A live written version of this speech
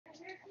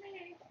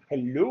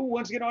Hello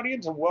once again,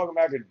 audience, and welcome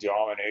back to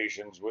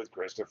DomiNations with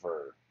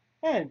Christopher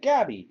and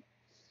Gabby.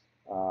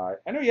 I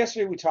know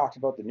yesterday we talked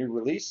about the new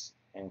release,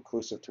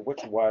 inclusive to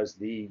which was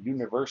the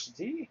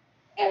University,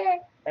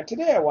 and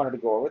today I wanted to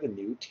go over the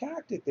new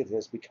tactic that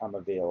has become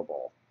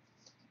available,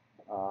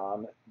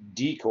 um,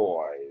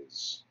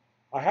 Decoys.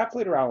 I have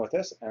played around with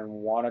this and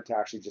wanted to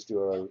actually just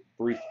do a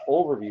brief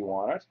overview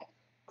on it,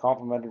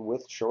 complemented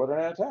with shoulder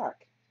and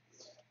attack.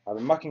 I've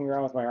been mucking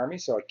around with my army,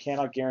 so I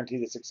cannot guarantee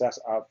the success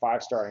of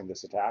 5-starring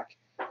this attack.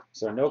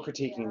 So no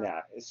critiquing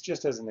that. It's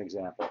just as an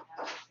example.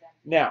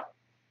 Now,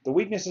 the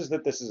weakness is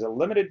that this is a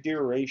limited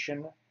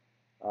duration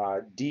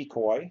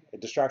decoy.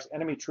 It distracts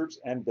enemy troops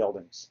and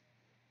buildings.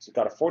 So it's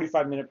got a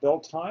 45-minute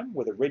build time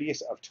with a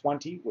radius of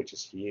 20, which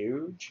is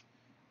huge.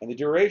 And the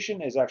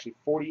duration is actually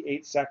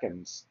 48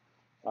 seconds.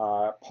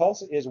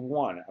 Pulse is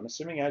 1. I'm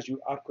assuming as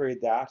you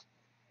upgrade that,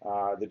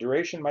 the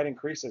duration might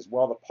increase as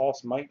well. The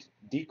pulse might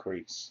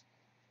decrease.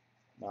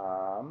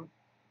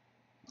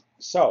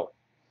 So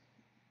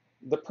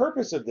the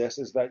purpose of this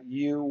is that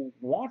you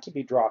want to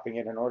be dropping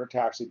it in order to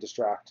actually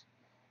distract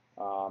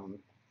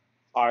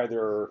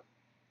either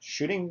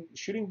shooting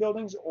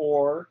buildings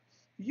or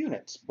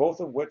units, both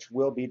of which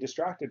will be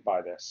distracted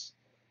by this.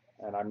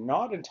 And I'm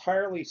not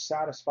entirely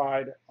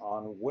satisfied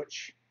on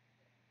which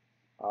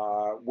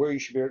where you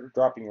should be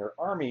dropping your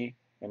army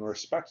in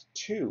respect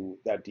to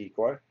that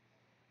decoy.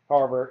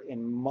 However,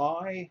 in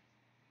my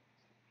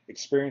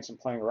experience in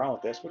playing around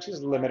with this, which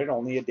is limited,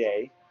 only a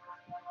day,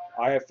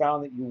 I have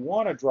found that you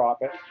want to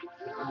drop it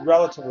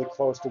relatively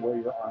close to where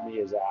your army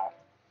is at,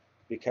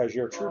 because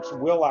your troops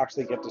will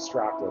actually get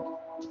distracted.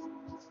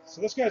 So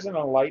this guy's in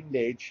an enlightened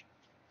age.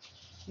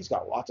 He's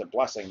got lots of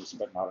blessings,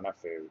 but not enough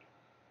food.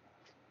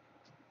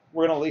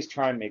 We're going to at least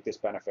try and make this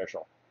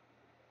beneficial.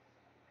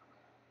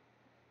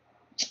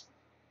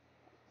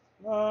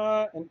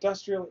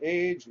 Industrial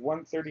age,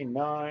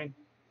 139.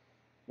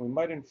 We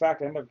might in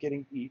fact end up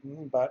getting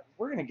eaten, but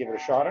we're going to give it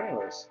a shot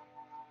anyways.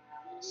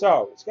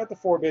 So, it's got the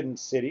Forbidden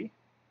City.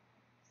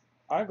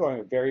 I'm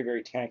going very,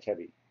 very tank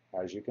heavy,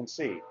 as you can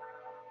see.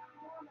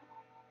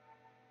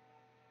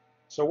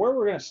 So where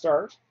we're going to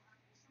start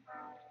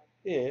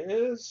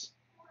is,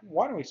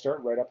 why don't we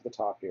start right up at the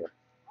top here?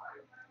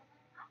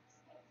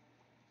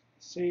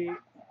 See,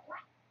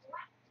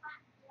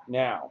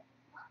 now,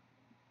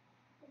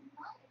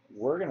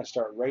 we're going to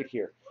start right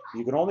here.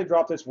 You can only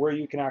drop this where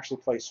you can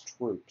actually place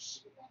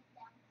troops.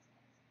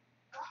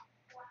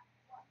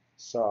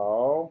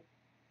 So,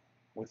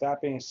 with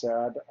that being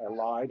said, I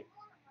lied.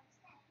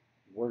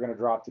 We're going to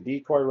drop the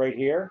decoy right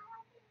here.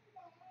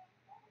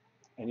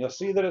 And you'll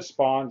see that it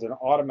spawns and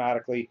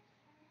automatically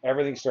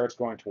everything starts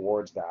going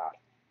towards that,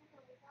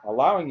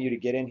 allowing you to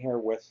get in here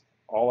with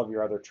all of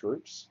your other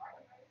troops.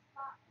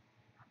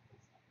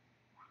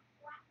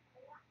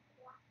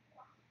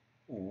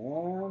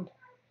 And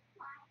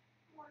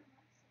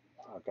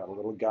I've got a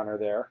little gunner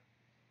there.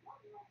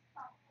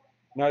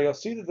 Now you'll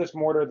see that this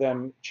mortar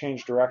then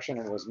changed direction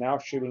and was now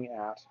shooting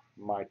at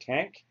my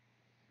tank,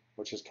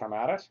 which has come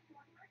at it.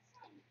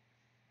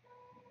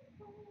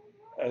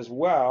 As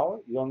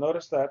well, you'll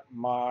notice that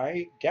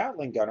my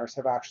Gatling gunners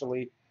have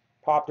actually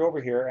popped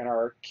over here and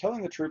are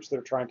killing the troops that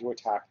are trying to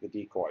attack the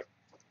decoy.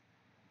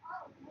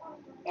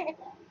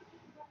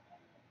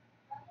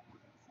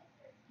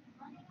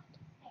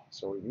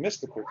 So we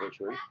missed the quick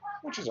retreat,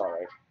 which is all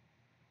right.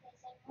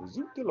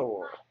 Zoot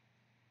galore.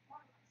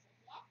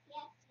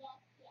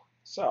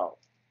 So,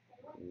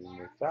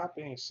 with that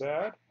being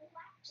said,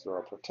 let's throw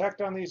a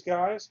protect on these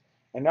guys.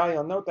 And now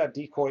you'll note that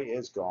decoy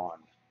is gone.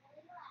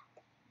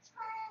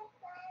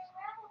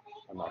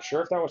 I'm not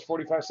sure if that was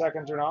 45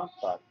 seconds or not,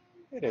 but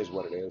it is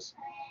what it is.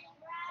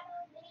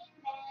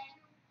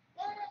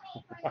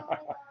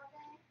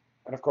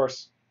 And of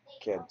course,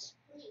 kids.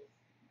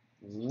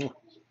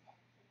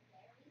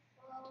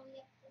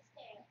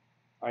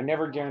 I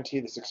never guarantee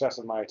the success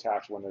of my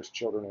attacks when there's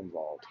children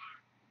involved.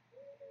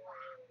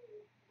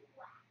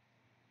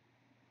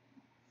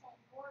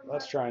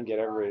 Let's try and get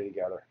everybody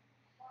together.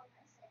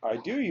 I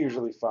do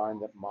usually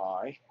find that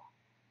my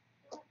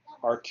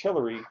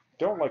artillery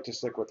don't like to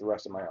stick with the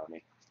rest of my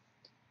army.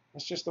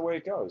 It's just the way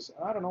it goes.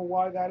 I don't know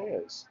why that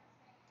is.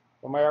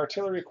 But my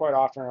artillery quite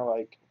often are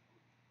like,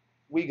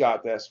 we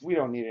got this. We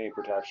don't need any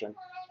protection.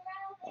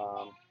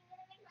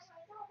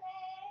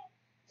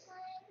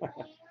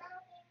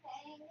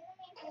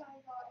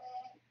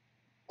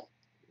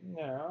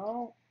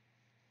 Now,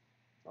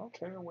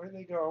 okay, away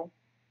they go.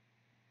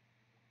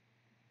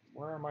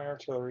 Where are my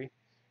artillery?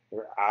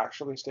 They're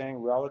actually staying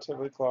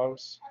relatively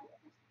close,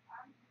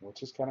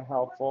 which is kind of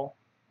helpful.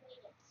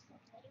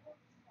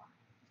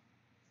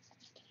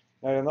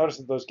 Now you'll notice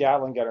that those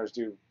Gatling gunners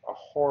do a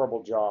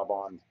horrible job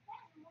on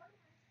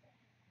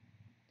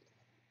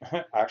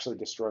actually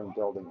destroying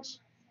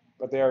buildings.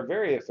 But they are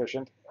very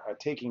efficient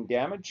at taking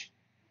damage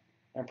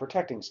and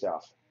protecting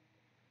stuff.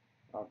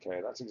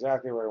 Okay, that's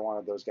exactly where I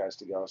wanted those guys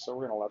to go, so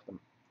we're going to let them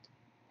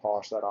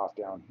polish that off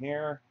down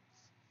here.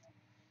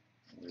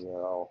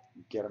 We'll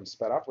get them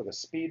sped up with a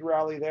speed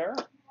rally there.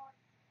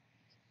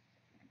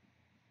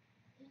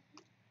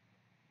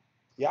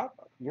 Yeah,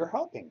 you're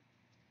helping.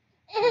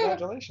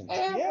 Congratulations.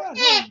 Yeah,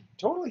 no,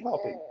 totally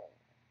helping.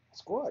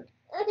 It's good.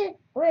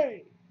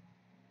 Hooray!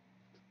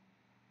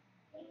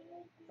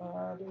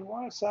 Do we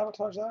want to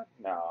sabotage that?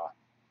 No.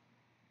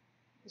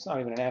 It's not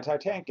even an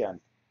anti-tank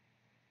gun.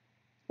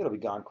 It'll be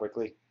gone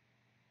quickly.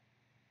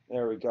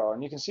 There we go.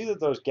 And you can see that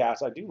those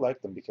gas, I do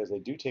like them because they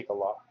do take a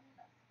lot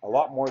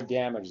more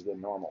damage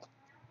than normal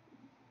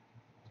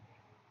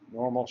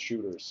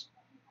shooters.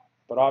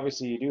 But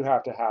obviously you do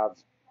have to have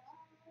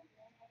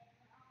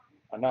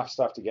enough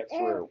stuff to get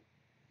through,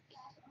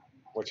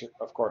 which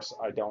of course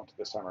I don't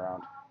this time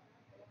around.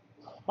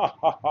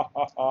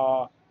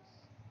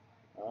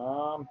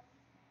 um,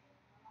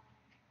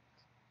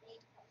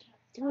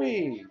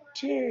 3,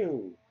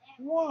 2,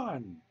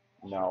 1.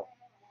 No,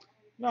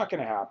 not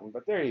going to happen,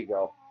 but there you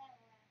go.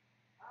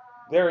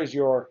 There is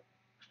your,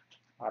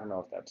 I don't know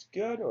if that's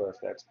good or if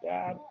that's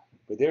bad,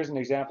 but there's an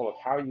example of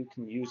how you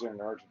can use it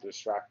in order to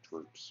distract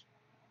troops.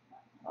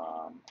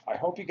 I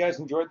hope you guys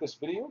enjoyed this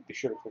video. Be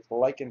sure to click the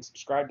like and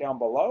subscribe down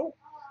below.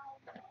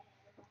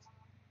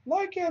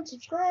 Like and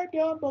subscribe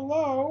down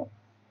below.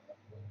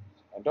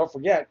 And don't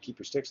forget, keep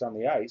your sticks on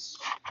the ice.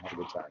 Have a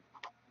good time.